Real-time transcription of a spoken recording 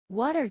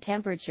Water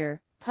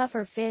temperature.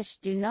 Puffer fish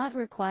do not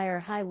require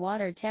high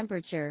water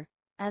temperature.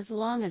 As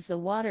long as the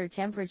water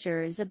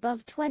temperature is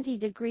above 20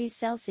 degrees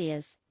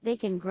Celsius, they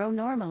can grow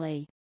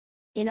normally.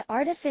 In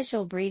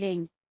artificial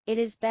breeding, it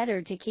is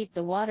better to keep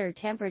the water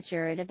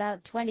temperature at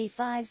about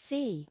 25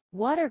 C.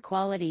 Water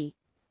quality.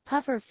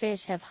 Puffer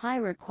fish have high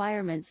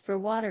requirements for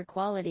water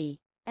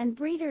quality, and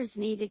breeders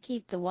need to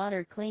keep the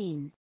water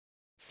clean.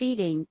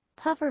 Feeding.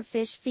 Puffer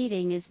fish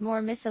feeding is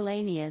more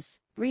miscellaneous.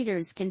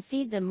 Breeders can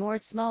feed them more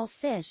small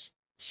fish,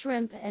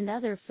 shrimp and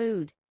other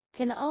food,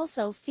 can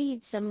also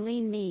feed some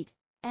lean meat,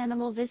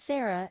 animal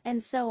viscera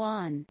and so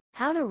on.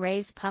 How to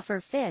raise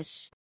puffer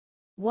fish.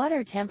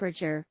 Water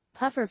temperature.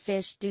 Puffer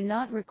fish do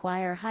not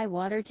require high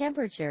water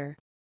temperature.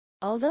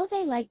 Although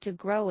they like to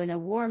grow in a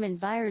warm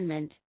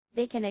environment,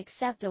 they can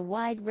accept a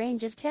wide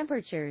range of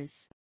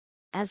temperatures.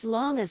 As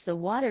long as the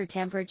water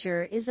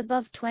temperature is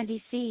above 20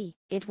 C,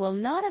 it will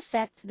not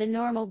affect the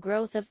normal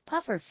growth of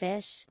puffer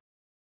fish.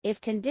 If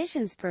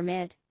conditions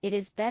permit, it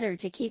is better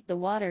to keep the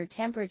water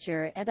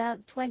temperature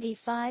about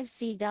 25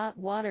 C.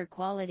 Water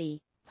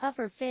quality.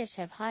 Puffer fish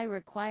have high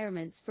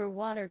requirements for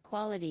water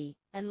quality,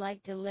 and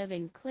like to live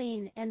in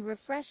clean and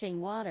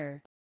refreshing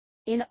water.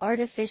 In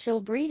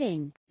artificial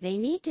breeding, they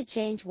need to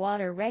change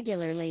water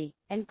regularly,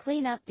 and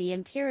clean up the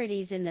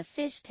impurities in the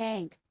fish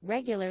tank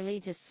regularly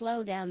to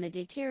slow down the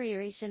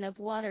deterioration of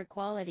water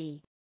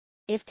quality.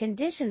 If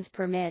conditions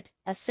permit,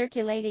 a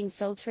circulating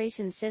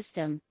filtration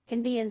system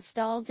can be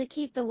installed to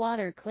keep the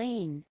water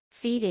clean.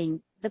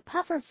 Feeding. The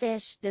puffer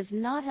fish does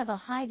not have a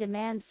high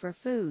demand for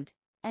food,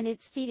 and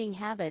its feeding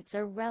habits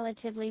are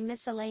relatively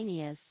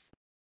miscellaneous.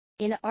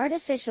 In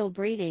artificial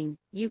breeding,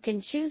 you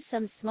can choose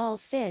some small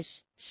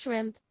fish,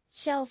 shrimp,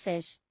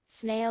 shellfish,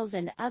 snails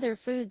and other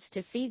foods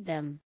to feed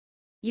them.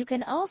 You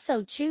can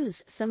also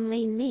choose some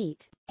lean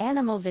meat,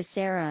 animal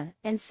viscera,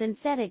 and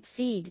synthetic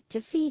feed to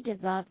feed.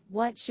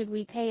 What should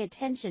we pay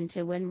attention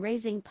to when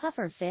raising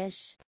puffer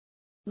fish?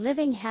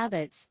 Living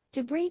habits.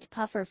 To breed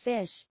puffer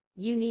fish,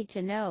 you need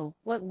to know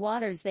what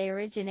waters they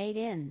originate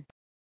in.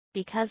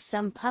 Because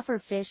some puffer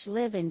fish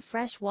live in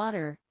fresh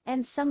water,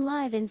 and some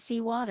live in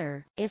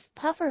seawater. If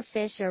puffer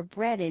fish are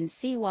bred in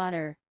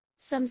seawater,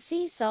 some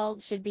sea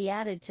salt should be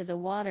added to the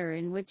water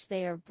in which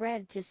they are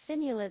bred to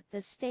simulate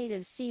the state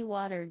of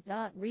seawater.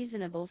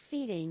 Reasonable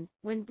feeding.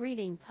 When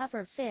breeding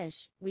puffer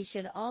fish, we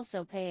should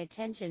also pay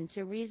attention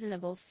to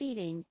reasonable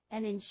feeding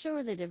and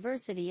ensure the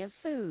diversity of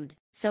food,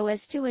 so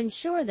as to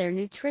ensure their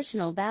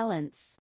nutritional balance.